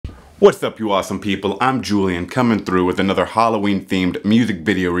What's up, you awesome people? I'm Julian, coming through with another Halloween-themed music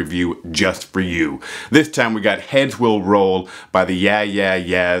video review just for you. This time we got Heads Will Roll by the Yeah Yeah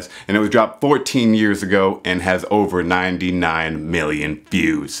Yeahs, and it was dropped 14 years ago and has over 99 million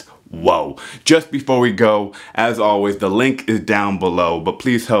views. Whoa. Just before we go, as always, the link is down below, but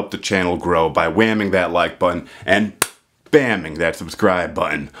please help the channel grow by whamming that like button and bamming that subscribe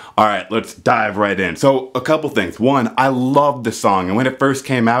button. Alright, let's dive right in. So, a couple things. One, I love the song, and when it first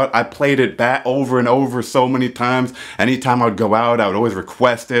came out, I played it back over and over so many times. Anytime I'd go out, I would always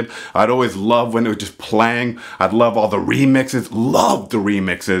request it. I'd always love when it was just playing. I'd love all the remixes. Loved the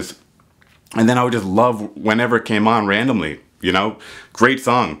remixes. And then I would just love whenever it came on randomly. You know? Great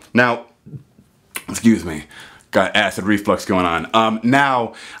song. Now, excuse me. Got acid reflux going on.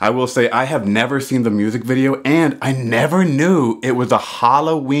 Now, I will say I have never seen the music video, and I never knew it was a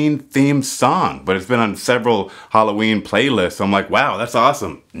Halloween-themed song, but it's been on several Halloween playlists, so I'm like, wow, that's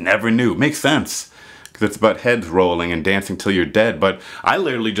awesome. Never knew. Makes sense. It's about heads rolling and dancing till you're dead, but I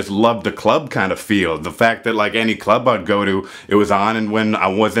literally just loved the club kind of feel. The fact that like any club I'd go to, it was on, and when I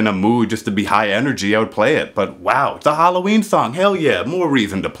was in a mood just to be high energy, I would play it. But wow, it's a Halloween song. Hell yeah, more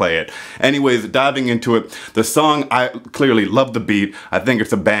reason to play it. Anyways, diving into it, the song, I clearly love the beat. I think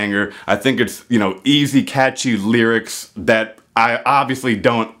it's a banger. I think it's, you know, easy, catchy lyrics that I obviously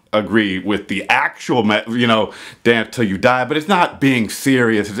don't agree with the actual, you know, dance till you die, but it's not being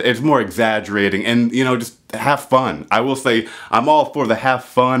serious. It's more exaggerating, and, you know, just have fun. I will say I'm all for the have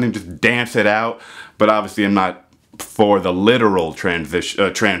fun and just dance it out, but obviously I'm not for the literal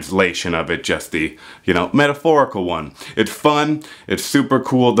translation of it, just the, you know, metaphorical one. It's fun. It's super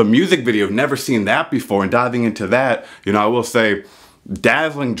cool. The music video, I've never seen that before, and diving into that, you know, I will say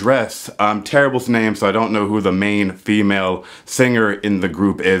Dazzling Dress, terrible name, so I don't know who the main female singer in the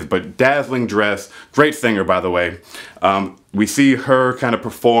group is, but Dazzling Dress, great singer by the way. We see her kind of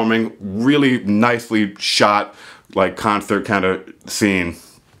performing, really nicely shot, like concert kind of scene.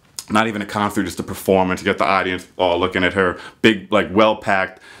 Not even a concert, just a performance. You get the audience all looking at her, big, like,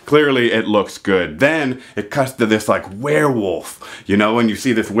 well-packed. Clearly, it looks good. Then, it cuts to this, like, werewolf, you know, and you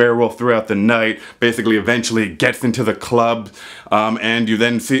see this werewolf throughout the night. Basically, eventually, it gets into the club, and you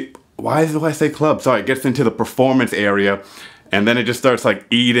then see, why do I say club? Sorry, it gets into the performance area, and then it just starts, like,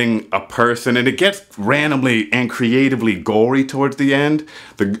 eating a person, and it gets randomly and creatively gory towards the end.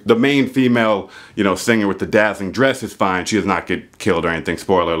 The main female, you know, singer with the dazzling dress is fine. She does not get killed or anything,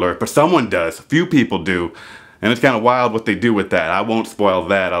 spoiler alert, but someone does. A few people do, and it's kind of wild what they do with that. I won't spoil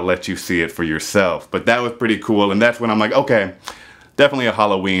that. I'll let you see it for yourself, but that was pretty cool, and that's when I'm like, okay, definitely a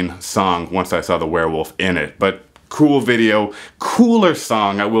Halloween song once I saw the werewolf in it, but cool video, cooler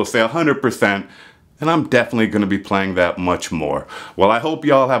song, I will say, 100%. And I'm definitely going to be playing that much more. Well, I hope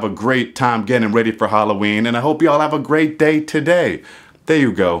y'all have a great time getting ready for Halloween, and I hope y'all have a great day today. There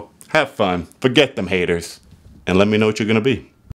you go. Have fun. Forget them haters. And let me know what you're going to be.